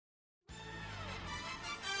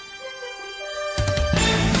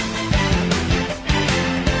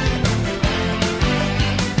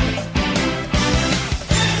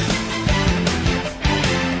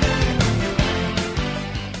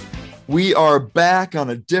We are back on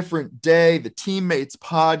a different day. The Teammates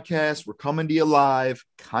podcast. We're coming to you live,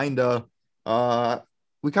 kinda.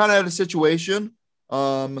 We kind of had a situation.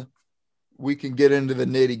 We can get into the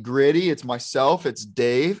nitty gritty. It's myself. It's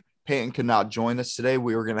Dave. Peyton cannot join us today.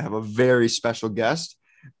 We were going to have a very special guest,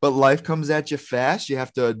 but life comes at you fast. You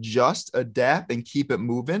have to adjust, adapt, and keep it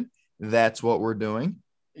moving. That's what we're doing.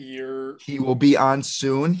 He will be on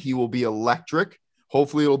soon. He will be electric.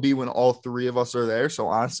 Hopefully it'll be when all three of us are there. So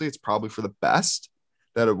honestly, it's probably for the best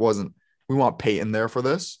that it wasn't. We want Peyton there for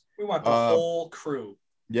this. We want the whole crew.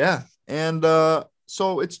 Yeah. And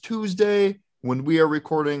so it's Tuesday when we are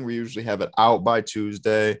recording. We usually have it out by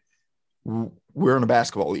Tuesday. We're in a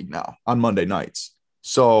basketball league now on Monday nights.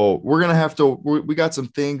 So we're going to have to, we got some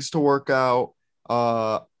things to work out.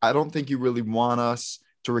 I don't think you really want us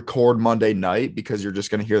to record Monday night because you're just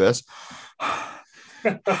going to hear this.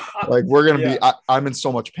 Like we're going to be, I'm in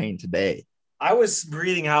so much pain today. I was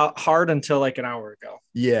breathing out hard until like an hour ago.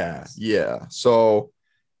 Yeah. So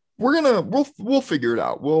we'll figure it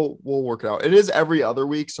out. We'll work it out. It is every other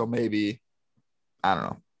week. So maybe, I don't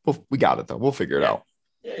know. We got it though. We'll figure it out.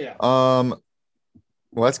 Yeah.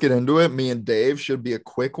 Let's get into it. Me and Dave should be a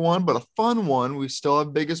quick one, but a fun one. We still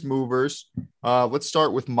have biggest movers. Let's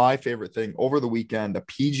start with my favorite thing over the weekend, the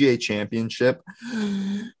PGA Championship.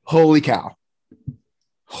 Holy cow.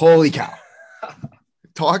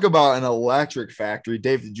 Talk about an electric factory.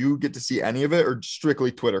 Dave, did you get to see any of it or strictly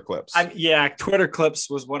Twitter clips? Twitter clips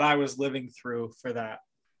was what I was living through for that.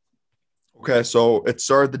 Okay, so it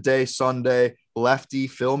started the day Sunday. Lefty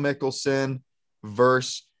Phil Mickelson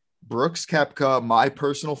versus Brooks Koepka, my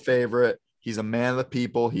personal favorite. He's a man of the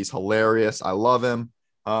people. He's hilarious. I love him.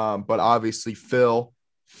 But obviously Phil,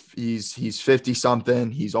 he's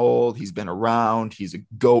 50-something. He's old. He's been around. He's a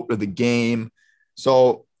GOAT of the game.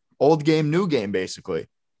 So old game, new game, basically.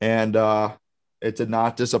 And it did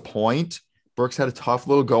not disappoint. Brooks had a tough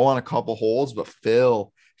little go on a couple holes, but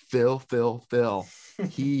Phil,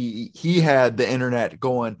 he had the internet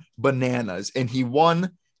going bananas, and he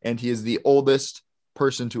won, and he is the oldest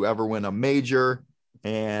person to ever win a major.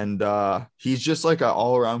 And he's just like an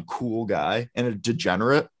all-around cool guy and a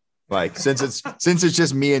degenerate. Like since it's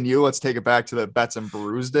just me and you, let's take it back to the Bets and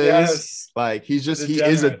Brews days. Yes. Like he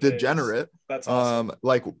is a degenerate. That's awesome.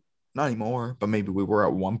 Like not anymore, but maybe we were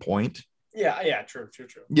at one point. Yeah, true.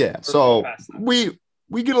 Yeah, so we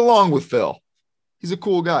get along with Phil. He's a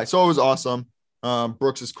cool guy. So it was awesome.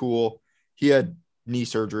 Brooks is cool. He had knee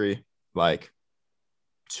surgery like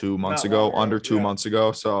 2 months ago, under 2 months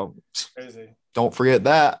ago. So crazy. Don't forget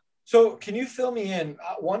that. So can you fill me in?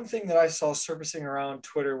 One thing that I saw surfacing around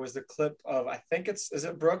Twitter was the clip of, I think is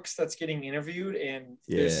it Brooks that's getting interviewed, and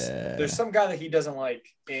there's some guy that he doesn't like,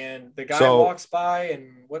 and the guy walks by,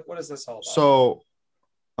 and what is this all about?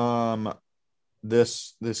 So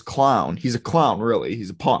this clown, he's a clown, really.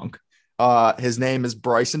 He's a punk. His name is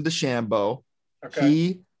Bryson DeChambeau.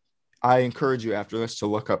 Okay. I encourage you after this to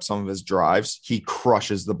look up some of his drives. He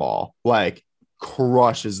crushes the ball, way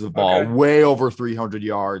over 300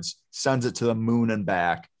 yards, sends it to the moon and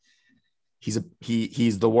back. He's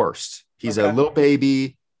the worst. He's a little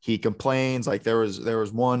baby. He complains. Like there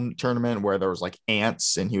was one tournament where there was like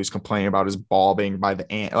ants, and he was complaining about his ball being by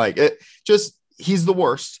the ant. Like he's the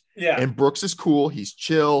worst. Yeah. And Brooks is cool. He's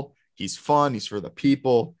chill. He's fun. He's for the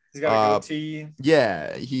people. He's got a goatee.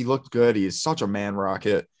 Yeah, he looked good. He's such a man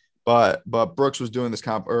rocket. But Brooks was doing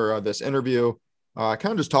this interview, kind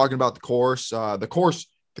of just talking about the course. The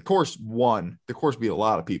course won. The course beat a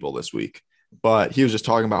lot of people this week. But he was just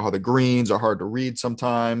talking about how the greens are hard to read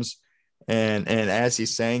sometimes. And as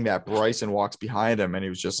he's saying that, Bryson walks behind him, and he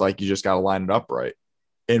was just like, you just got to line it up right.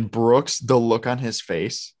 And Brooks, the look on his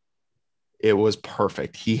face, it was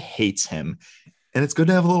perfect. He hates him. And it's good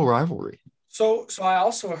to have a little rivalry. So I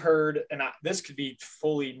also heard, and this could be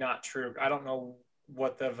fully not true. I don't know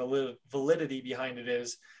what the validity behind it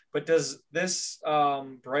is, but does this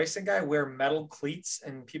Bryson guy wear metal cleats,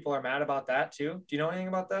 and people are mad about that too? Do you know anything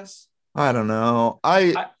about this? I don't know.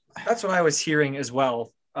 That's what I was hearing as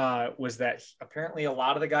well. Was that apparently a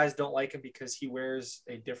lot of the guys don't like him because he wears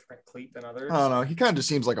a different cleat than others? I don't know. He kind of just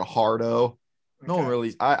seems like a hardo. Okay. No one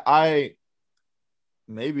really. I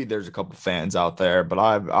maybe there's a couple fans out there, but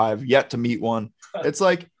I've yet to meet one. It's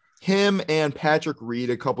like him and Patrick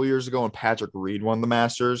Reed a couple years ago, and Patrick Reed won the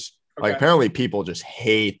Masters. Okay. Like apparently people just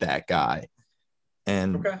hate that guy.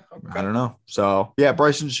 And I don't know. So yeah,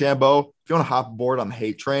 Bryson DeChambeau, if you want to hop aboard on the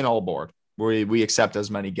hate train, all aboard. We accept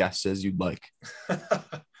as many guests as you'd like.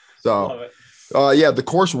 So the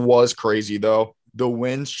course was crazy though. The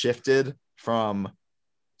wind shifted from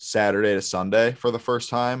Saturday to Sunday for the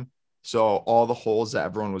first time. So all the holes that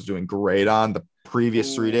everyone was doing great on,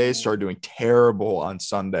 previous 3 days, started doing terrible on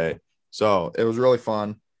Sunday. So it was really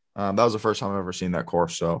fun. That was the first time I've ever seen that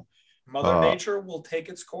course. So Mother Nature will take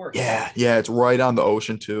its course. Yeah, it's right on the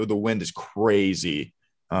ocean too. The wind is crazy.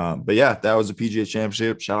 But yeah, that was a PGA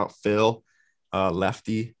Championship. Shout out Phil,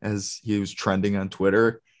 Lefty, as he was trending on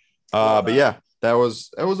Twitter. But yeah, that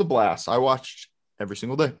was a blast. I watched every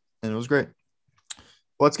single day, and it was great.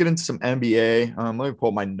 Let's get into some NBA. Let me pull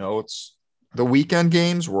up my notes. The weekend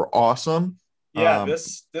games were awesome. Yeah,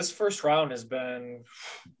 this first round has been.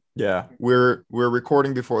 Yeah, we're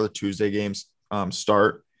recording before the Tuesday games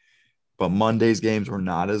start, but Monday's games were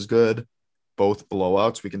not as good. Both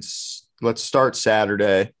blowouts. Let's start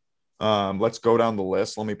Saturday. Let's go down the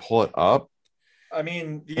list. Let me pull it up. I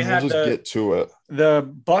mean, we'll just get to it. The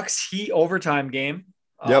Bucks Heat overtime game.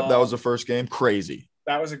 Yep, that was the first game. Crazy.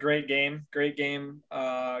 That was a great game. Great game.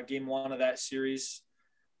 Game one of that series.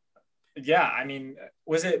 Yeah, I mean,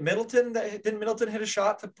 was it Middleton that didn't Middleton hit a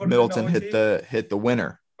shot to put Middleton hit the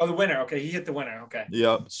winner. Oh, the winner. Okay, he hit the winner. Okay.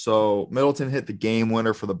 Yep. So Middleton hit the game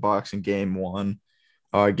winner for the Bucks in game one.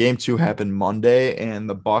 Game two happened Monday, and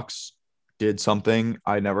the Bucks did something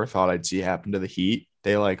I never thought I'd see happen to the Heat.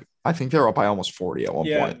 I think they were up by almost 40 at one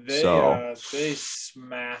point. They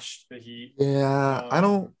smashed the Heat.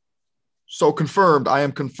 Yeah, So confirmed. I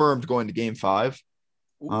am confirmed going to game 5.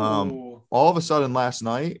 All of a sudden last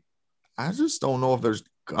night, I just don't know if there's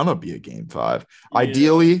gonna be a game 5. Yeah.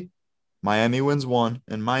 Ideally, Miami wins 1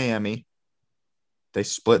 in Miami. They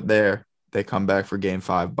split there. They come back for game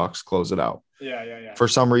 5. Bucks close it out. Yeah. For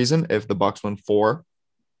some reason, if the Bucks win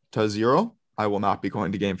 4-0, I will not be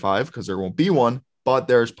going to game 5 because there won't be one. But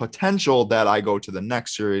there's potential that I go to the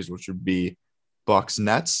next series, which would be Bucks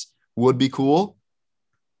Nets. Would be cool,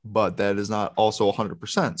 but that is not also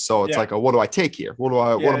 100%. So it's like, what do I take here? What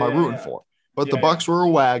am I rooting for? But the Bucks were a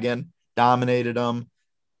wagon, dominated them.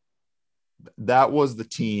 That was the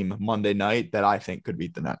team Monday night that I think could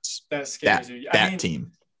beat the Nets. That scares you. That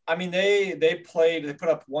team. I mean, they put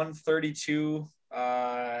up 132.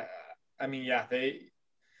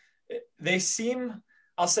 They seem,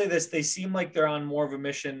 I'll say this, they seem like they're on more of a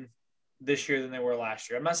mission this year than they were last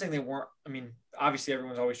year. I'm not saying they weren't. I mean, obviously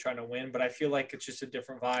everyone's always trying to win, but I feel like it's just a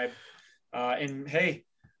different vibe. And hey,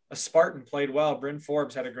 a Spartan played well. Bryn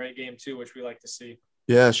Forbes had a great game too, which we like to see.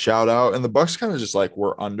 Yeah, shout out. And the Bucks kind of just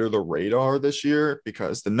were under the radar this year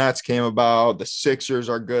because the Nets came about. The Sixers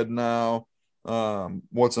are good now.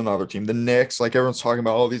 What's another team? The Knicks. Everyone's talking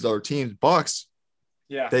about all these other teams. Bucks.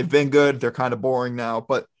 Yeah, they've been good. They're kind of boring now,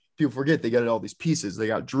 but people forget they got all these pieces. They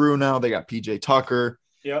got Drew now. They got PJ Tucker.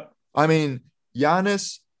 Yep. I mean,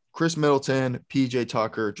 Giannis, Chris Middleton, PJ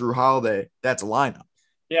Tucker, Drew Holiday. That's a lineup.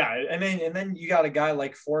 Yeah, and then you got a guy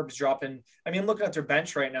like Forbes dropping. I mean, looking at their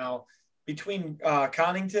bench right now, between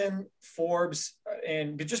Connaughton, Forbes,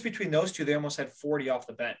 and just between those two, they almost had 40 off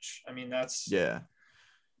the bench. I mean, that's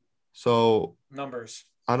So numbers.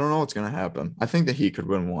 I don't know what's gonna happen. I think that he could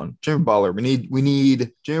win one. Jimmy Butler. We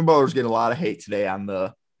need Jimmy Butler's getting a lot of hate today on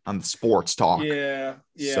the sports talk. Yeah.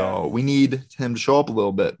 So we need him to show up a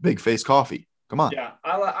little bit. Big face coffee. Come on. Yeah,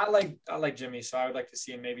 I like Jimmy, so I would like to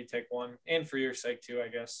see him maybe take one, and for your sake too, I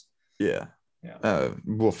guess. Yeah.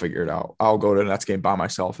 We'll figure it out. I'll go to the Nets game by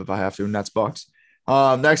myself if I have to. Nets Bucks.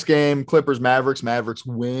 Next game, Clippers Mavericks. Mavericks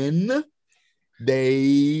win.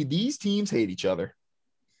 These teams hate each other.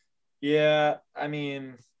 Yeah, I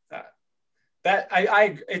mean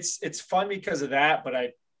it's fun because of that,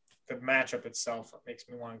 but the matchup itself makes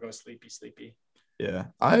me want to go sleepy. Yeah,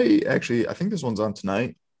 I think this one's on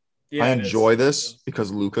tonight. Yeah, I enjoy this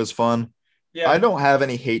because Luka's fun. Yeah, I don't have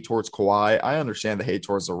any hate towards Kawhi. I understand the hate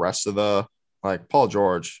towards the rest of the Paul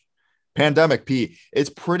George, Pandemic P. It's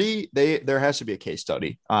pretty. There has to be a case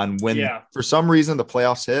study on when for some reason the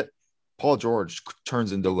playoffs hit. Paul George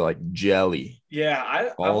turns into jelly. Yeah,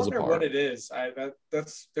 I wonder apart. What it is.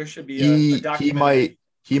 There should be a documentary.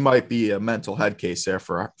 He might be a mental head case there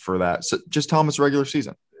for that. So just tell him it's regular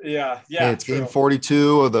season. Yeah. Hey, it's game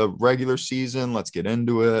 42 of the regular season. Let's get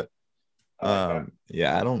into it. I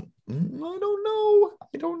don't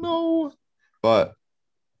know. But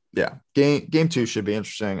yeah, game 2 should be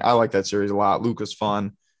interesting. I like that series a lot. Luka's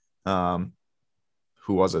fun.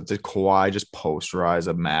 Who was it? Did Kawhi just posterize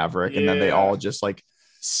a Maverick and then they all just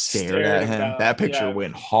stared at him? Down. That picture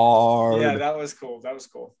went hard. Yeah, that was cool.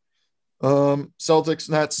 Celtics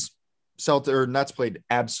Nets played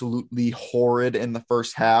absolutely horrid in the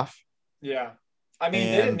first half. Yeah. I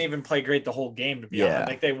mean, they didn't even play great the whole game, to be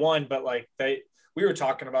honest. They won, but we were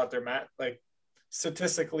talking about their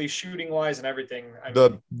statistically, shooting wise and everything.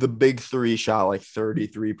 The big three shot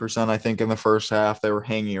 33%, I think, in the first half. They were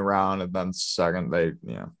hanging around, and then second,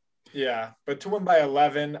 Yeah, but to win by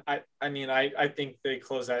 11, I think they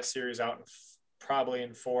close that series out probably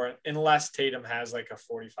in 4, unless Tatum has like a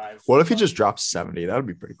 45. What if he just drops 70? That would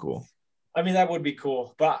be pretty cool. I mean, that would be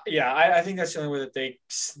cool. But yeah, I think that's the only way that they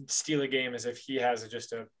steal a game is if he has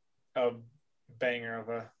just a banger of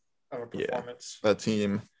a performance. Yeah,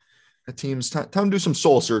 that team's time to do some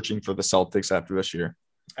soul searching for the Celtics after this year.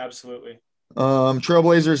 Absolutely.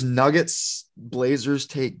 Trailblazers, Nuggets, Blazers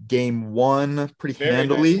take game 1 pretty Very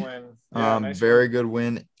handily. Nice win. Yeah, nice very win. good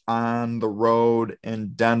win on the road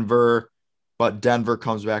in Denver, but Denver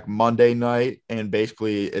comes back Monday night and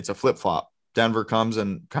basically it's a flip-flop. Denver comes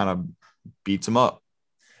and kind of beats them up.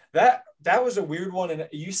 That was a weird one, and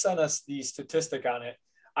you sent us the statistic on it.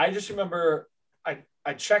 I just remember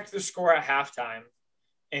I checked the score at halftime,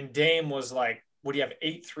 and Dame was like, "Would you have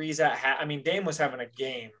 8 threes at half?" I mean, Dame was having a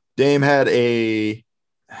game. Dame had I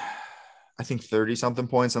think 30-something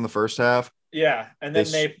points in the first half. Yeah, and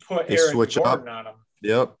then they put Aaron Gordon on him.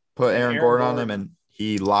 Yep, put Aaron Gordon on him, and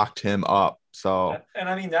he locked him up. So, and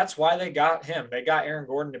I mean, that's why they got him. They got Aaron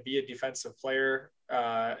Gordon to be a defensive player,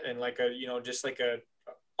 and like just like a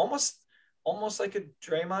almost like a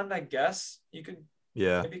Draymond, I guess you could.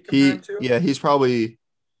 Yeah, maybe compare him to. Yeah, he's probably.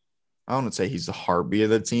 I wouldn't say he's the heartbeat of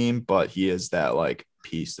the team, but he is that like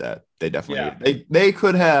piece that they definitely need. They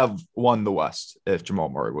could have won the West if Jamal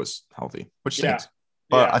Murray was healthy, which stinks.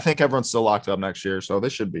 But I think everyone's still locked up next year, so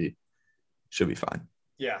this should be fine.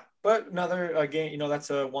 Yeah, but another game, that's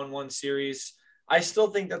a 1-1 series. I still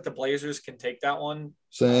think that the Blazers can take that one.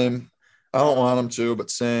 Same. I don't want them to, but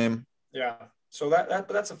same. Yeah. So but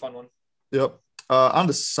that's a fun one. Yep. On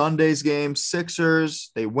to Sunday's game,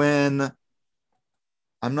 Sixers, they win.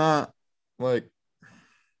 I'm not like,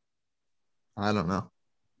 I don't know.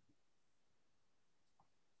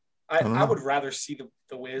 I would rather see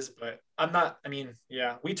the Wiz, but I'm not. I mean,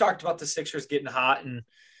 yeah, we talked about the Sixers getting hot and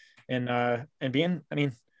being. I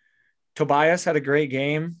mean, Tobias had a great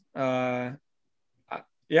game. Yeah,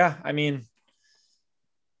 I mean,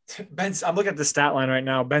 I'm looking at the stat line right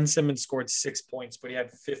now. Ben Simmons scored 6 points, but he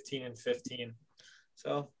had 15 and 15.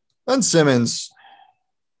 So Ben Simmons.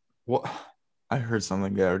 What I heard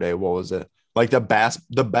something the other day. What was it? Like the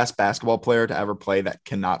best basketball player to ever play that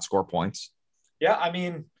cannot score points. Yeah, I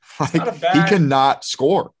mean, like, he cannot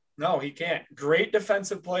score. No, he can't. Great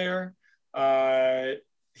defensive player.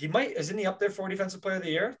 Isn't he up there for defensive player of the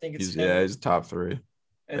year? I think it's him. Yeah, he's top 3.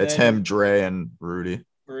 And it's him, Dre, and Rudy.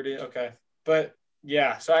 Okay. But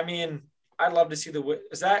yeah, so I mean, I'd love to see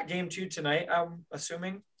is that game 2 tonight, I'm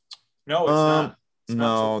assuming? No, it's not. It's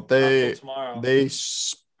not tomorrow. They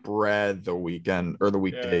spread the weekend or the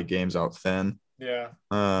weekday games out thin. Yeah.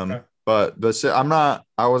 Okay. But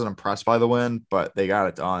I wasn't impressed by the win, but they got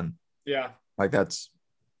it done. Yeah. Like I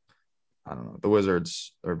don't know. The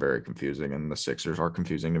Wizards are very confusing and the Sixers are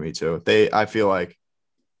confusing to me too. I feel like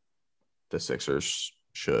the Sixers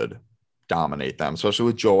should dominate them, especially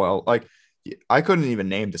with Joel. Like I couldn't even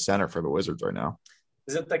name the center for the Wizards right now.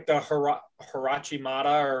 Is it like the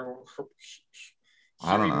Hirachimata or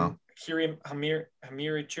I don't know.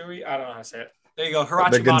 Hamiri Chui? I don't know how to say it. There you go.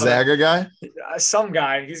 Hirachimata. The Gonzaga guy? Some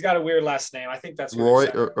guy. He's got a weird last name. I think that's Roy.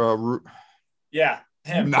 Yeah.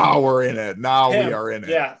 Him. Now we're in it. We are in it.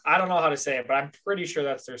 Yeah. I don't know how to say it, but I'm pretty sure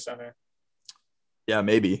that's their center. Yeah,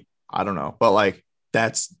 maybe. I don't know. But like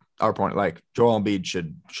that's our point. Like Joel Embiid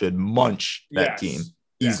should munch that team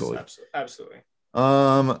easily. Yes, absolutely.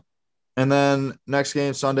 And then next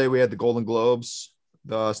game Sunday we had the Golden Globes.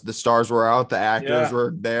 The stars were out. The actors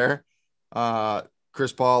were there.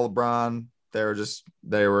 Chris Paul, LeBron. They were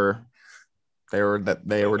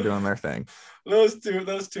doing their thing. Those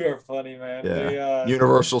two are funny, man. Yeah.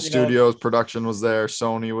 Universal Studios production was there.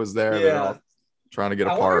 Sony was there. Yeah. They're all trying to get a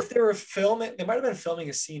part. I wonder if they were filming. They might have been filming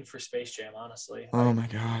a scene for Space Jam, honestly. Oh my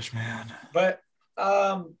gosh, man. But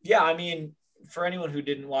yeah, I mean, for anyone who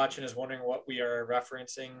didn't watch and is wondering what we are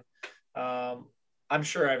referencing, I'm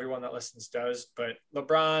sure everyone that listens does. But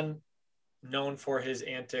LeBron, known for his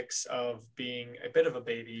antics of being a bit of a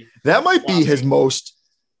baby. That might be his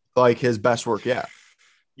best work yet.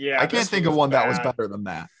 Yeah. I can't think of one that was better than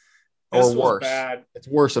that. Or worse. Bad. It's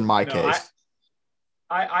worse in my case.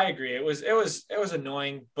 I agree. It was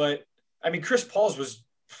annoying, but I mean, Chris Paul's was,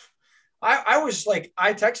 I was like,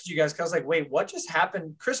 I texted you guys because I was like, wait, what just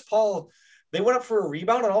happened? Chris Paul, they went up for a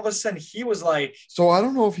rebound and all of a sudden he was like, so I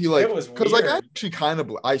don't know if he like, it was because like I actually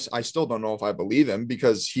I still don't know if I believe him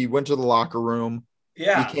because he went to the locker room.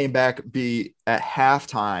 Yeah. He came back at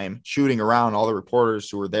halftime shooting around. All the reporters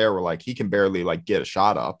who were there were like, he can barely like get a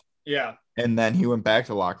shot up. Yeah. And then he went back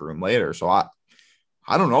to the locker room later. So I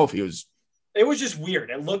don't know if he was. It was just weird.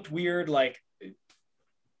 It looked weird. Like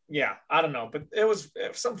Yeah, I don't know, but it was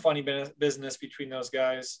some funny business between those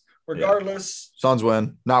guys. Regardless, Suns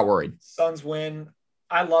win. Not worried. Suns win.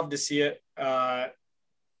 I love to see it.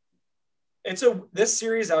 This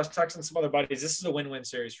series. I was texting some other buddies. This is a win-win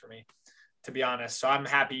series for me, to be honest. So I'm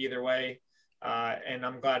happy either way, and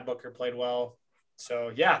I'm glad Booker played well.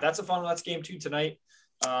 So yeah, that's a fun one. That's game 2 tonight.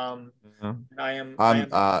 I am.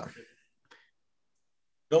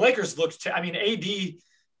 The Lakers looked.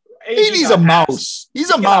 AD's a mouse.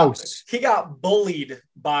 He's a mouse. He got bullied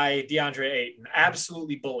by DeAndre Ayton.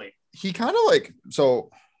 Absolutely bullied. He kind of like,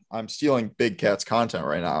 so I'm stealing Big Cat's content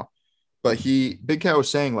right now, but Big Cat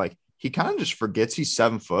was saying like, he kind of just forgets he's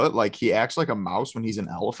 7 foot. Like he acts like a mouse when he's an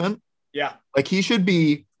elephant. Yeah. Like he should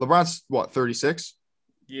be, LeBron's what, 36?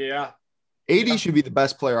 Yeah. AD should be the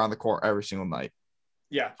best player on the court every single night.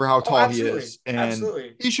 Yeah. For how tall he is. And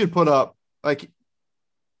he should put up like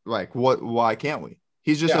what, why can't we?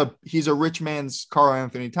 He's just he's a rich man's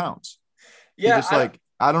Karl-Anthony Towns. Yeah.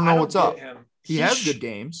 I don't know what's up. Him. He has good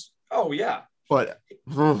games. Oh yeah. But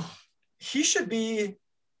he should be,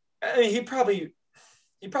 I mean, he probably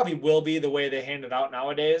will be the way they hand it out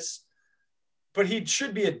nowadays, but he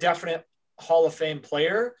should be a definite Hall of Fame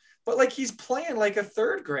player. But like, he's playing like a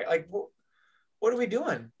third grade. Like, what are we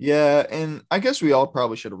doing? Yeah. And I guess we all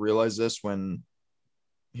probably should have realized this when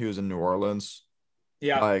he was in New Orleans.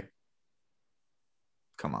 Yeah. Like,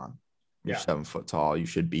 come on. You're 7 foot tall. You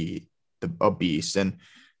should be a beast. And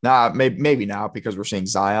maybe not, because we're seeing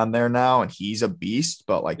Zion there now and he's a beast,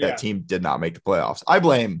 but like that team did not make the playoffs. I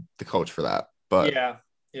blame the coach for that. But yeah.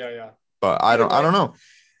 But I don't know.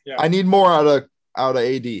 Yeah. I need more out of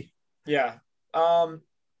AD. Yeah.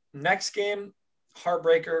 Next game,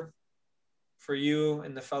 heartbreaker for you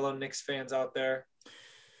and the fellow Knicks fans out there.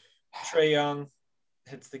 Trae Young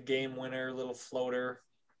hits the game winner, little floater.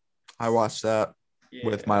 I watched that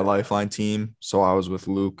with my Lifeline team. So I was with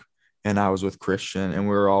Luke and I was with Christian, and we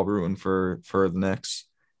were all rooting for the Knicks.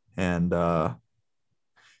 And Trae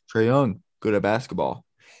Young, good at basketball.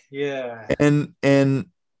 Yeah. And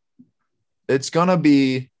it's gonna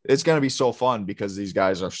be so fun because these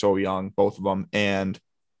guys are so young, both of them.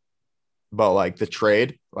 But like the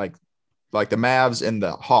trade, like the Mavs and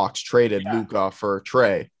the Hawks traded Luka for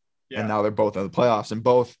Trae, and now they're both in the playoffs and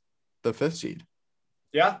both the 5th seed.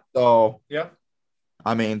 Yeah. So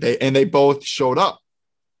I mean, they both showed up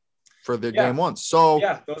for their game 1. So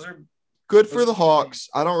those are good for the Hawks.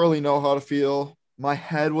 I don't really know how to feel. My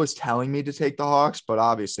head was telling me to take the Hawks, but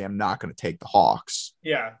obviously I'm not going to take the Hawks.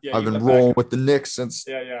 Yeah. I've been rolling with the Knicks since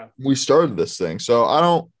we started this thing. So I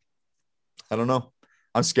don't know.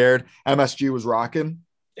 I'm scared. MSG was rocking.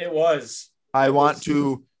 It was. I want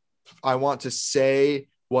to say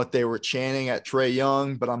what they were chanting at Trae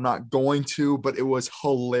Young, but I'm not going to, but it was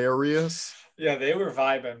hilarious. Yeah, they were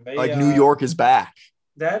vibing. New York is back.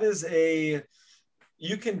 That is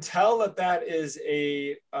you can tell that is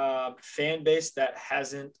a fan base that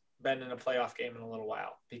hasn't been in a playoff game in a little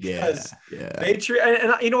while, because they treat,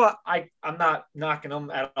 and you know what, I'm not knocking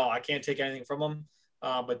them at all. I can't take anything from them,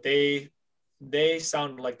 but they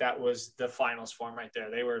sounded like that was the finals form right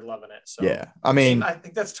there. They were loving it. So I mean, I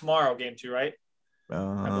think that's tomorrow, game 2, right?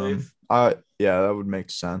 I believe. That would make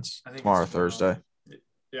sense. Tomorrow, Thursday.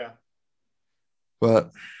 Yeah.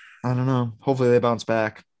 But I don't know. Hopefully they bounce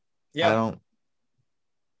back. Yeah.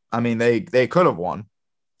 They could have won.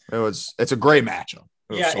 It's a great matchup.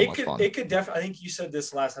 It could definitely. I think you said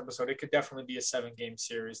this last episode. It could definitely be a 7-game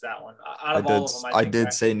series. That one out of all of them. I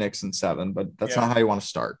did say Knicks in 7, but that's not how you want to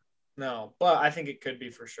start. No, but I think it could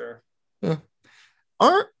be for sure. Yeah.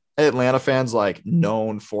 Aren't Atlanta fans like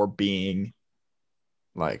known for being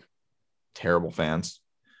like terrible fans?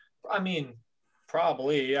 I mean,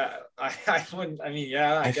 probably. Yeah. I wouldn't. I mean,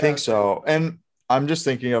 yeah. I think so. And I'm just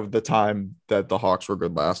thinking of the time that the Hawks were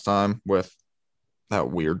good last time with that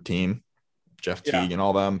weird team, Jeff Teague and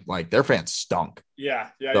all them. Like, their fans stunk. Yeah.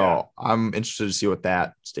 So I'm interested to see what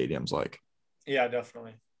that stadium's like. Yeah,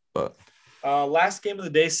 definitely. But last game of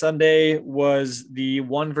the day Sunday was the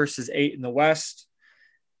 1 versus 8 in the West.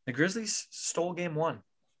 The Grizzlies stole game 1.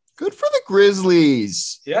 Good for the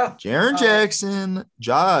Grizzlies. Yeah. Jaren Jackson.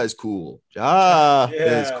 Ja is cool. Ja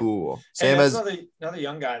is cool. Same as another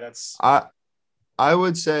young guy. That's I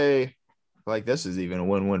would say, like, this is even a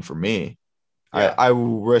win-win for me. Yeah. I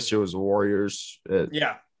wish it was the Warriors.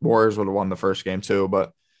 Warriors would have won the first game too.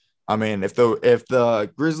 But I mean, if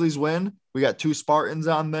the Grizzlies win, we got 2 Spartans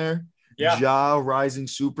on there. Yeah. Ja, rising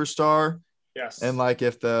superstar. Yes. And like,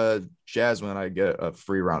 if the Jazz win, I get a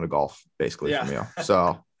free round of golf basically from you.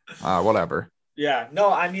 So whatever. Yeah.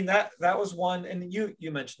 No, I mean, that was one. And you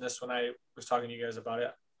mentioned this when I was talking to you guys about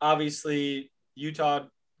it. Obviously, Utah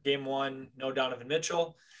game 1, no Donovan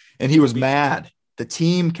Mitchell. And he was mad. The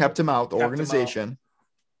team kept him out, the organization.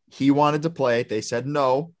 He wanted to play. They said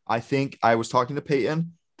no. I think I was talking to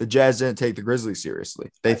Peyton. The Jazz didn't take the Grizzlies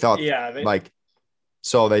seriously. They thought,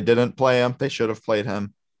 so they didn't play him. They should have played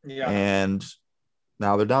him. Yeah. And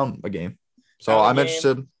now they're down a game. So I'm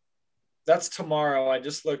interested. That's tomorrow. I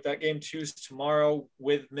just looked. That game 2 is tomorrow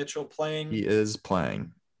with Mitchell playing. He is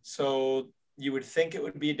playing. So you would think it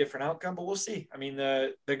would be a different outcome, but we'll see. I mean,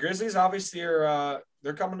 the Grizzlies obviously are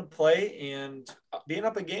they're coming to play, and being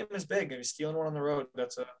up a game is big. I mean, stealing one on the road,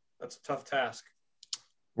 that's a tough task.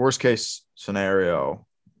 Worst case scenario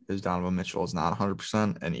is Donovan Mitchell is not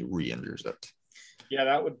 100% and he re-injures it. Yeah,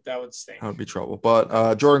 that would stink. That would be trouble.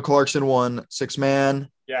 But Jordan Clarkson won 6-man.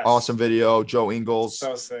 Yes. Awesome video. Joe Ingles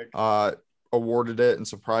so sick. Awarded it and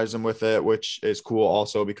surprised him with it, which is cool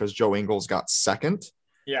also because Joe Ingles got second.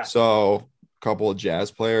 Yeah. So a couple of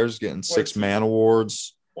Jazz players getting 6-man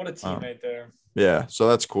awards. What a teammate there. Yeah, so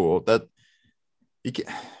that's cool. I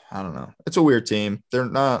don't know. It's a weird team. They're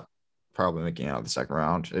not probably making it out of the second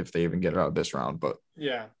round if they even get it out of this round, but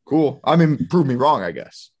yeah. Cool. I mean, prove me wrong, I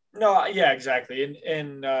guess. No, yeah, exactly.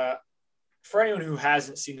 And for anyone who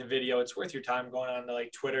hasn't seen the video, it's worth your time going on to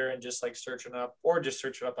like Twitter and just like searching up or just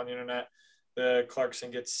search it up on the internet. The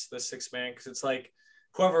Clarkson gets the 6-man because it's like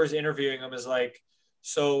whoever is interviewing him is like,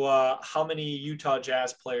 so how many Utah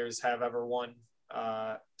Jazz players have ever won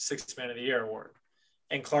 6-man of the year award?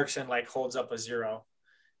 And Clarkson like holds up a 0,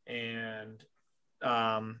 and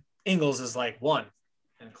Ingles is like 1,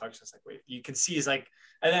 and Clarkson's like, wait, you can see he's like,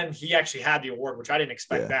 and then he actually had the award, which I didn't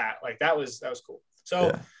expect that. Like that was cool.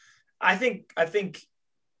 So I think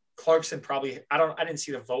Clarkson probably, I didn't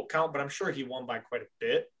see the vote count, but I'm sure he won by quite a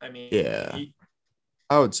bit. I mean,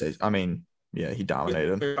 I would say, he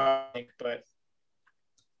dominated. But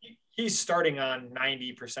he's starting on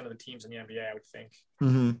 90% of the teams in the NBA, I would think.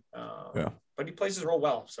 Mm-hmm. But he plays his role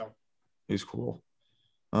well, so. He's cool.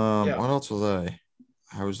 What else was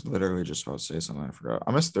I was literally just about to say something. I forgot.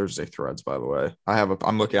 I missed Thursday threads, by the way.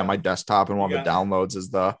 I'm looking at my desktop, and one of the downloads is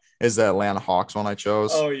the Atlanta Hawks one I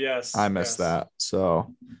chose. Oh yes, I missed that.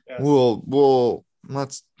 So we'll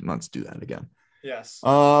let's do that again. Yes.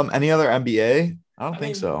 Any other NBA? I don't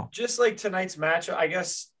think so. Just like tonight's matchup, I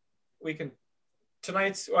guess we can. I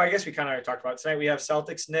guess we kind of already talked about it. Tonight we have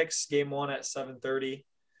Celtics Knicks game 1 at 7:30.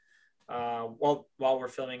 While we're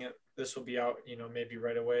filming it, this will be out, maybe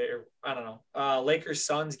right away, or I don't know. Lakers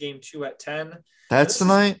Suns game 2 at 10. That's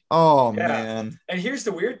tonight? Man. And here's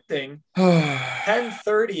the weird thing.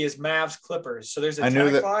 10:30 is Mavs Clippers. So there's a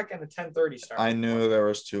 10 o'clock and a 10:30 start. I knew there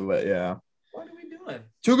was too late. Yeah. What are we doing?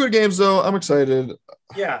 2 good games though. I'm excited.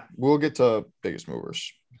 Yeah. We'll get to biggest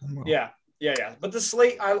movers. Yeah. But the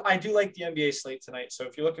slate, I do like the NBA slate tonight. So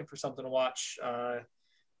if you're looking for something to watch,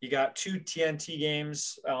 you got 2 TNT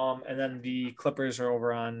games, and then the Clippers are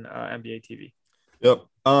over on NBA TV. Yep.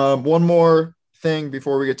 One more thing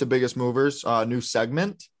before we get to biggest movers, new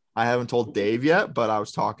segment. I haven't told Dave yet, but I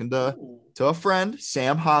was talking to a friend,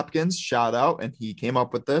 Sam Hopkins, shout out, and he came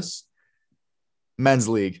up with this. Men's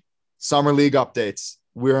League, Summer League updates.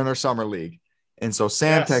 We're in our Summer League. And so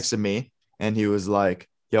Sam texted me, and he was like,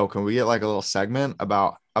 yo, can we get like a little segment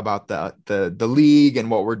about the league and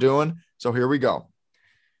what we're doing? So here we go.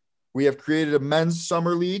 We have created a men's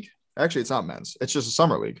summer league. Actually, it's not men's. It's just a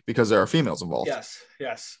summer league because there are females involved.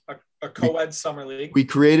 Yes. A co-ed summer league. We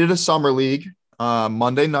created a summer league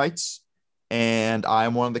Monday nights, and I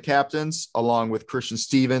am one of the captains along with Christian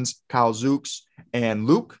Stevens, Kyle Zooks, and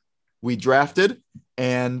Luke. We drafted,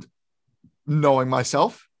 and knowing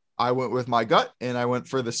myself, I went with my gut, and I went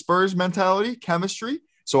for the Spurs mentality, chemistry.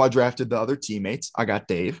 So I drafted the other teammates. I got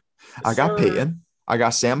Dave. I got Peyton. I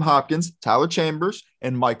got Sam Hopkins, Tyler Chambers,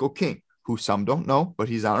 and Michael King, who some don't know, but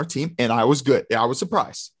he's on our team. And I was good. I was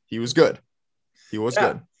surprised. He was good.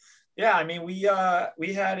 Good. Yeah, I mean, we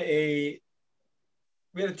had a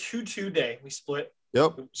 2-2 day. We split.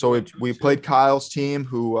 Yep. So we played Kyle's team,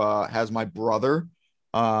 who has my brother.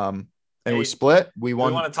 And we split. We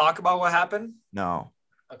won. You want to talk about what happened? No.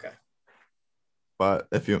 Okay. But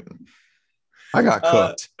I got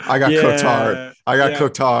cooked. I got cooked hard.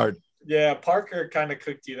 Cooked hard. Yeah, Parker kind of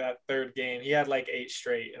cooked you that third game. He had like 8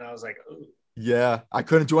 straight, and I was like, ooh. Yeah, I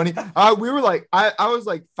couldn't do any. We were like, I was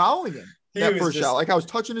like fouling him that first shot. Like I was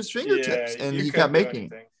touching his fingertips, and he kept making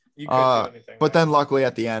it. You couldn't do anything. But then luckily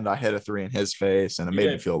at the end, I hit a 3 in his face, and it made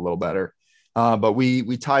me feel a little better. But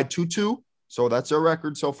we tied 2-2, so that's our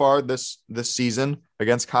record so far this season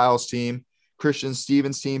against Kyle's team. Christian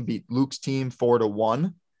Stevens' team beat Luke's team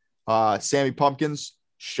 4-1. Sammy Pumpkins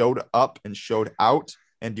showed up and showed out.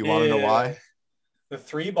 And do you want to know why? The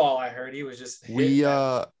 3-ball, I heard he was just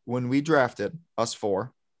when we drafted us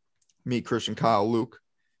 4, me, Christian, Kyle, Luke,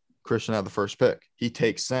 Christian had the first pick. He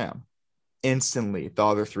takes Sam. Instantly, the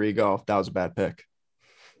other three go, that was a bad pick.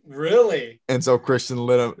 Really? And so Christian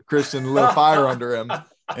lit a fire under him.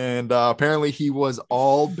 And apparently he was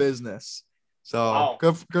all business. So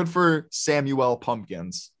good for Samuel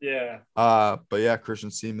Pumpkins. Yeah. But yeah, Christian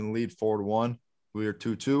Seam in the lead 4-1. We are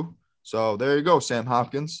 2-2. So there you go, Sam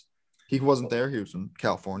Hopkins. He wasn't there. He was in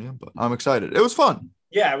California, but I'm excited. It was fun.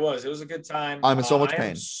 Yeah, it was. It was a good time. I'm in so much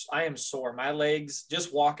pain. I am sore. My legs,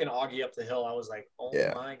 just walking Augie up the hill, I was like,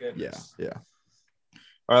 my goodness. Yeah.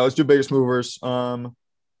 All right, let's do biggest movers.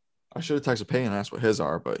 I should have texted Payne and asked what his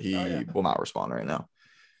are, but he will not respond right now.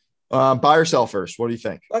 Buy or sell first. What do you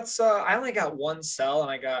think? Let's I only got one sell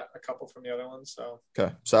and I got a couple from the other one. So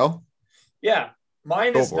okay. Sell? Yeah.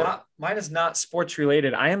 Mine is not sports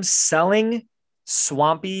related. I am selling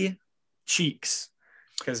Swampy Cheeks.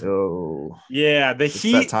 Because the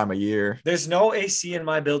heat, that time of year. There's no AC in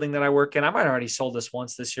my building that I work in. I might have already sold this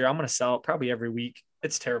once this year. I'm going to sell it probably every week.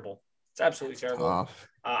 It's terrible. It's absolutely terrible.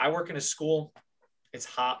 I work in a school. It's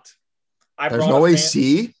hot. There's no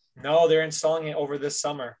AC? No, they're installing it over this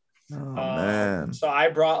summer. Oh, man. So I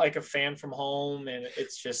brought like a fan from home, and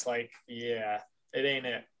it's just like, it ain't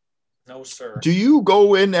it. No, sir. Do you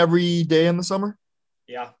go in every day in the summer?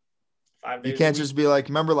 Yeah. 5 days. You can't just be like,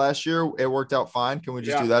 remember last year it worked out fine. Can we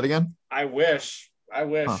just do that again? I wish.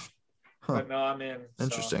 But no, I'm in.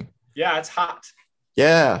 Interesting. So. Yeah, it's hot.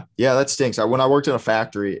 Yeah, that stinks. When I worked in a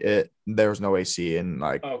factory, there was no AC, and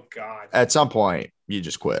like, oh god, at some point you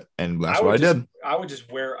just quit, and that's what I did. I would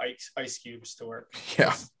just wear ice cubes to work.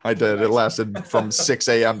 Yeah, I did. It lasted from 6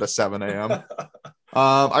 a.m. to 7 a.m.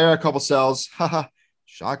 I got a couple sells.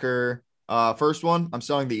 Shocker. First one, I'm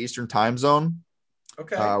selling the Eastern Time Zone.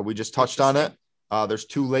 Okay. We just touched on it. There's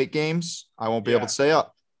 2 late games. I won't be able to stay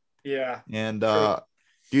up. Yeah. And do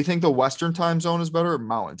you think the Western Time Zone is better or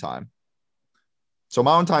Mountain Time? So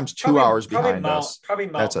Mountain Time's 2 hours behind us. Probably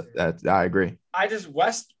Mountain. I agree. I just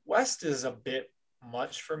West is a bit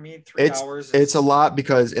much for me. 3 hours. It's a lot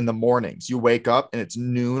because in the mornings you wake up and it's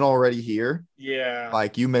noon already here. Yeah.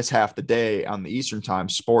 Like you miss half the day on the Eastern Time.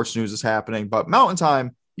 Sports news is happening, but Mountain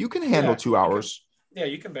Time you can handle 2 hours.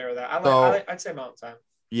 You can bear that. I'd say Mountain Time.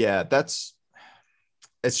 Yeah,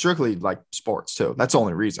 it's strictly like sports too. That's the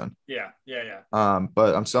only reason. Yeah.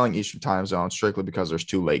 But I'm selling Eastern Time Zone strictly because there's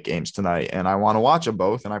 2 late games tonight, and I want to watch them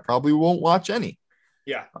both, and I probably won't watch any.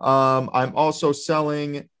 Yeah. I'm also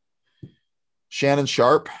selling Shannon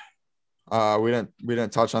Sharpe. We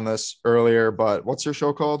didn't touch on this earlier, but what's your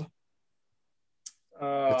show called?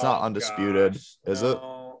 It's not Undisputed, is it?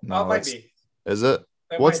 No, it might be. Is it?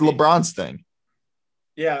 What's LeBron's thing?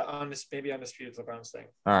 Yeah, maybe Undisputed LeBron's thing.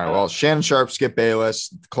 All right. Well, Shannon Sharpe, Skip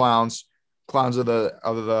Bayless, clowns of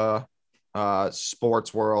the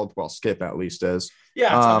sports world. Well, Skip at least is.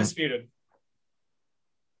 Yeah, it's Undisputed.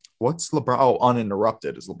 What's LeBron? Oh,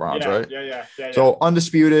 Uninterrupted is LeBron's, right? Yeah. So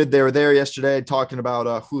Undisputed, they were there yesterday talking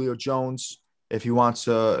about Julio Jones, if he wants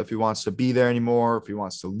to be there anymore, if he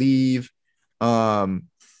wants to leave. Shannon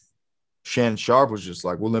Sharpe was just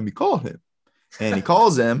like, well, let me call him. And he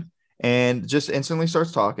calls him and just instantly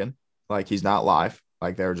starts talking like he's not live.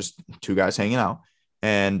 Like they were just 2 guys hanging out.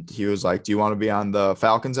 And he was like, do you want to be on the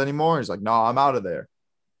Falcons anymore? He's like, no, I'm out of there.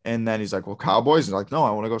 And then he's like, well, Cowboys. He's like, no,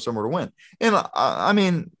 I want to go somewhere to win. And I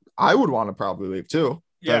mean, I would want to probably leave too.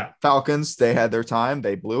 Yeah. The Falcons, they had their time.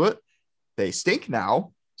 They blew it. They stink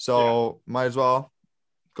now. So might as well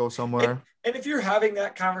go somewhere. And if you're having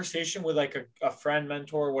that conversation with like a friend,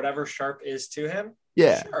 mentor, whatever Sharpe is to him.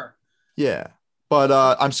 Yeah. Sure. Yeah. But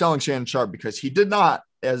I'm selling Shannon Sharpe because he did not,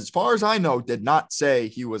 as far as I know, did not say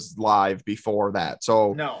he was live before that.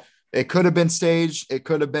 So no, it could have been staged. It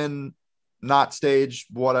could have been not staged,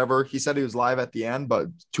 whatever. He said he was live at the end, but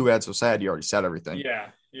too bad, so sad. He already said everything. Yeah.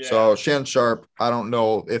 So Shannon Sharpe, I don't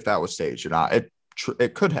know if that was staged or not.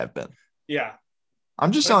 It could have been. Yeah.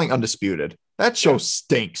 I'm just selling Undisputed. That show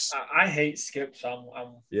stinks. I hate Skip.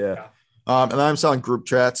 So yeah. And I'm selling group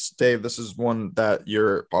chats. Dave, this is one that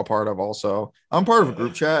you're a part of also. I'm part of a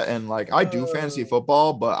group chat, and like I do fantasy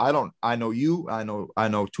football, but I know you. I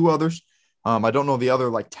know 2 others. I don't know the other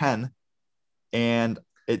like 10. And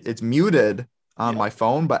it's muted on my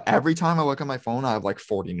phone, but every time I look at my phone, I have like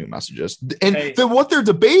 40 new messages. And then what they're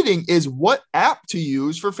debating is what app to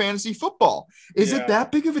use for fantasy football. Is it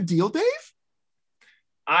that big of a deal, Dave?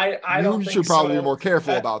 I don't think you should probably be more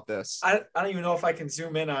careful about this. I don't even know if I can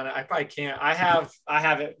zoom in on it. I probably can't. I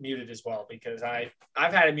have it muted as well because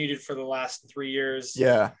I've had it muted for the last 3 years.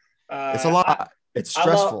 Yeah. It's a lot. It's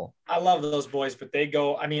stressful. I love those boys, but they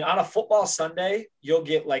go, I mean, on a football Sunday, you'll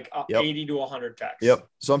get like 80 to 100 texts. Yep.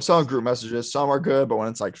 So I'm selling group messages. Some are good, but when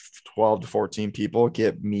it's like 12 to 14 people,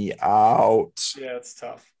 get me out. Yeah, it's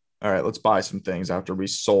tough. All right, let's buy some things after we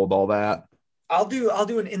sold all that. I'll do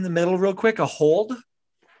an in the middle real quick, a hold.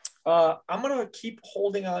 I'm gonna keep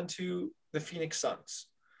holding on to the Phoenix Suns.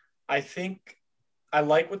 I think I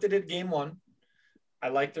like what they did game one. I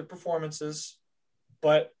like their performances,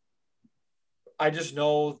 but I just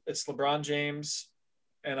know it's LeBron James,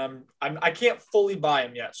 and I can't fully buy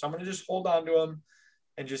him yet. So I'm gonna just hold on to him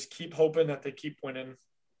and just keep hoping that they keep winning.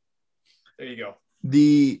 There you go.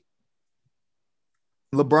 The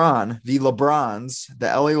LeBrons, the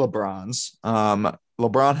LA LeBrons,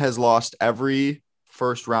 LeBron has lost every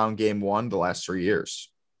first round game one the last 3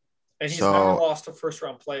 years. And he's never lost a first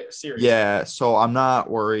round play series. Yeah, so I'm not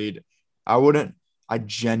worried. I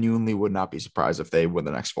genuinely would not be surprised if they win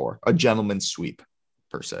the next 4. A gentleman's sweep,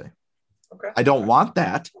 per se. Okay. I don't want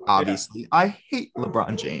that, obviously. Yeah. I hate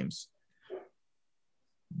LeBron James.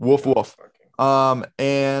 Woof, woof.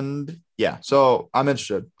 And yeah, so I'm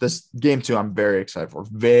interested. This game 2, I'm very excited for.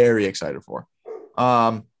 Very excited for.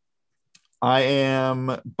 I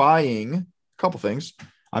am buying a couple things.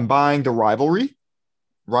 I'm buying the rivalry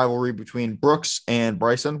between Brooks and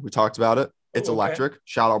Bryson. We talked about it. It's electric.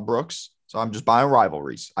 Shout out Brooks. So I'm just buying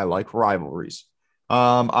rivalries. I like rivalries.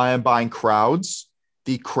 I am buying crowds.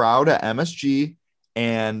 The crowd at MSG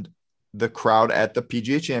and the crowd at the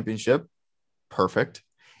PGA Championship. Perfect.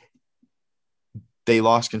 They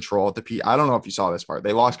lost control at I don't know if you saw this part.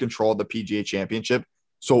 They lost control of the PGA Championship.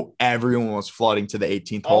 So everyone was flooding to the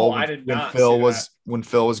 18th hole I did not when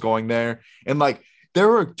Phil was going there. And like there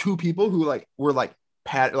were 2 people who were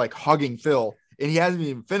hugging Phil, and he hasn't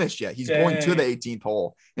even finished yet. He's going to the 18th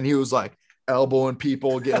hole, and he was like elbowing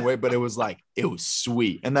people, getting away, but it was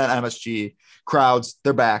sweet. And then MSG crowds,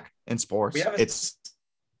 they're back in sports. It's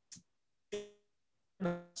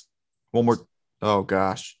one more. Oh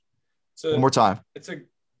gosh. One more time.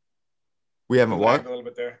 We haven't what? A little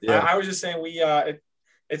bit there. Yeah. I was just saying we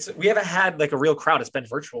haven't had like a real crowd. It's been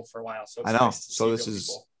virtual for a while. So I know. Nice to so this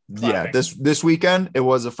is this weekend. It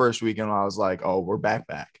was the first weekend when I was like, oh, we're back.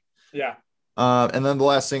 Yeah. And then the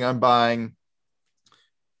last thing I'm buying,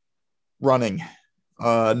 running.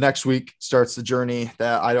 Next week starts the journey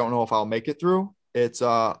that I don't know if I'll make it through. It's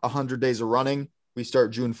 100 days of running. We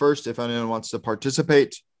start June 1st. If anyone wants to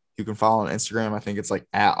participate, you can follow on Instagram. I think it's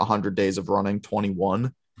at 100 days of running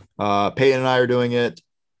 21. Peyton and I are doing it.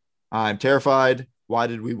 I'm terrified. Why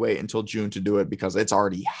did we wait until June to do it? Because it's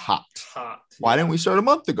already hot. Why didn't we start a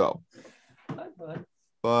month ago?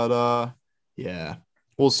 But yeah,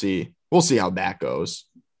 we'll see. We'll see how that goes.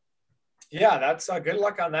 Yeah, that's good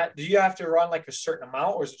luck on that. Do you have to run like a certain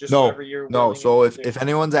amount, or is it just whatever you're willing? No. So if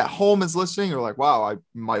anyone's at home is listening, or like, wow, I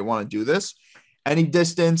might want to do this, any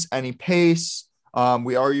distance, any pace.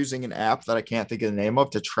 We are using an app that I can't think of the name of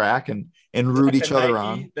to track and root each other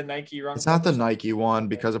on. The Nike Run. It's not the Nike one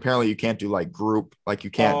because apparently you can't do group, you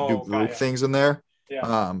can't do group things in there.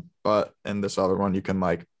 Yeah. But in this other one, you can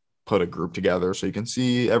put a group together so you can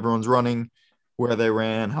see everyone's running, where they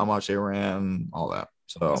ran, how much they ran, all that.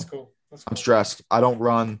 So that's cool. I'm stressed. I don't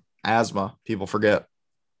run. Asthma. People forget.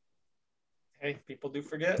 Hey, people do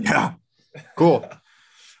forget. Yeah. Cool.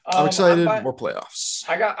 I'm excited. More playoffs.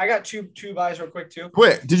 I got two buys real quick too.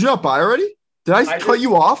 Quick, did you not buy already? Did I cut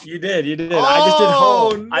you off? You did. Oh, I just did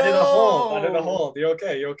hold. No. I did a hold. You're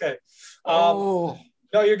okay.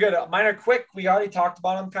 No, you're good. Mine are quick. We already talked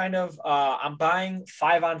about them kind of. I'm buying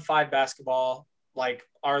 5-on-5 basketball, like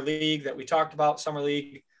our league that we talked about, summer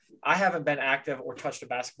league. I haven't been active or touched a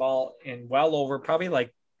basketball in well over probably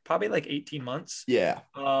like 18 months. Yeah.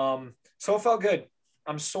 So it felt good.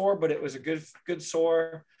 I'm sore, but it was a good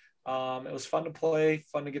sore. It was fun to play,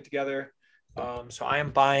 fun to get together. So I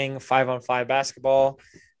am buying 5-on-5 basketball.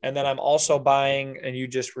 And then I'm also buying, and you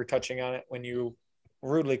just were touching on it when you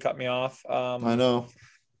rudely cut me off. I know.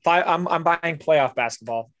 I'm buying playoff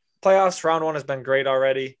basketball. Playoffs round 1 has been great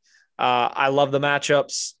already. I love the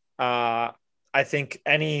matchups. I think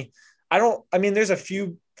there's a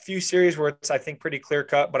few series where it's, I think, pretty clear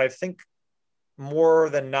cut, but I think more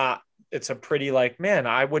than not, it's a pretty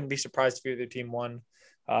I wouldn't be surprised if either team won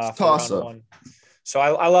for round 1. So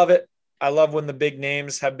I love it. I love when the big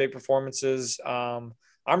names have big performances. I'm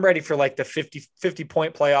ready for the 50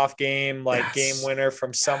 point playoff game, game winner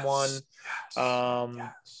from someone.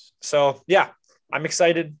 So yeah, I'm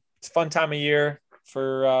excited. It's a fun time of year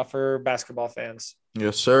for basketball fans.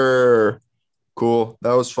 Yes, sir. Cool.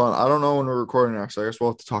 That was fun. I don't know when we're recording next. I guess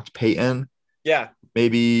we'll have to talk to Peyton. Yeah.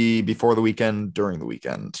 Maybe before the weekend, during the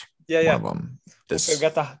weekend. Yeah. One of them. We've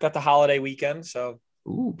got the holiday weekend. So.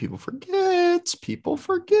 Ooh, people forget.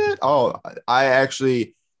 Oh,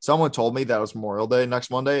 someone told me that it was Memorial Day next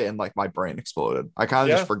Monday, and my brain exploded. I kind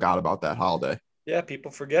of just forgot about that holiday. Yeah,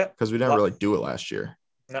 people forget because we didn't really do it last year.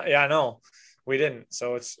 No, yeah, I know. We didn't.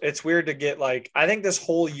 So it's weird to get like, I think this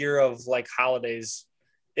whole year of like holidays,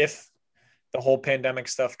 if the whole pandemic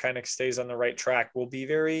stuff kind of stays on the right track, will be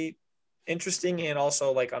very interesting and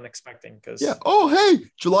also like unexpected because yeah. Oh, hey,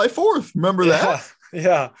 July 4th. Remember that?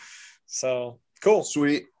 Yeah. So cool.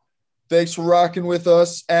 Sweet. Thanks for rocking with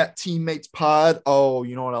us at Teammates Pod. Oh,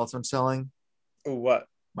 you know what else I'm selling? Ooh, what?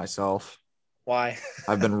 Myself. Why?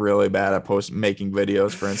 I've been really bad at making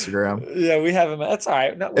videos for Instagram. Yeah, we haven't. That's all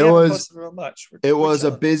right. We haven't posted real much. It was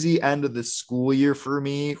a busy end of the school year for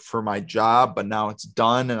me for my job, but now it's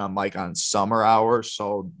done and I'm like on summer hours,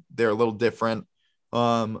 so they're a little different.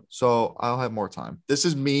 So I'll have more time. This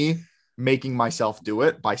is me making myself do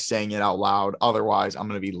it by saying it out loud. Otherwise, I'm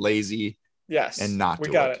going to be lazy. Yes, and not. We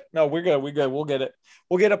got it. No, we're good. We're good. We'll get it.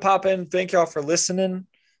 We'll get it pop in. Thank y'all for listening.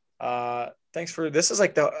 Thanks for this. Is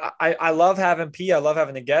like I love having P. I love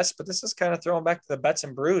having the guests, but this is kind of throwing back to the Bets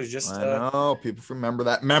and Brews. Just I know people remember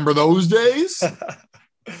that. Remember those days?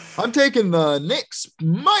 I'm taking the Knicks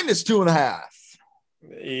 -2.5.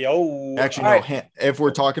 Yo, actually, no. Right. If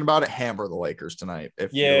we're talking about it, hammer the Lakers tonight.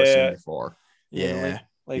 If you listened before,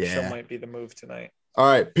 Lake Show might be the move tonight. All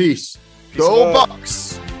right, peace. Go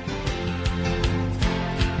Bucks.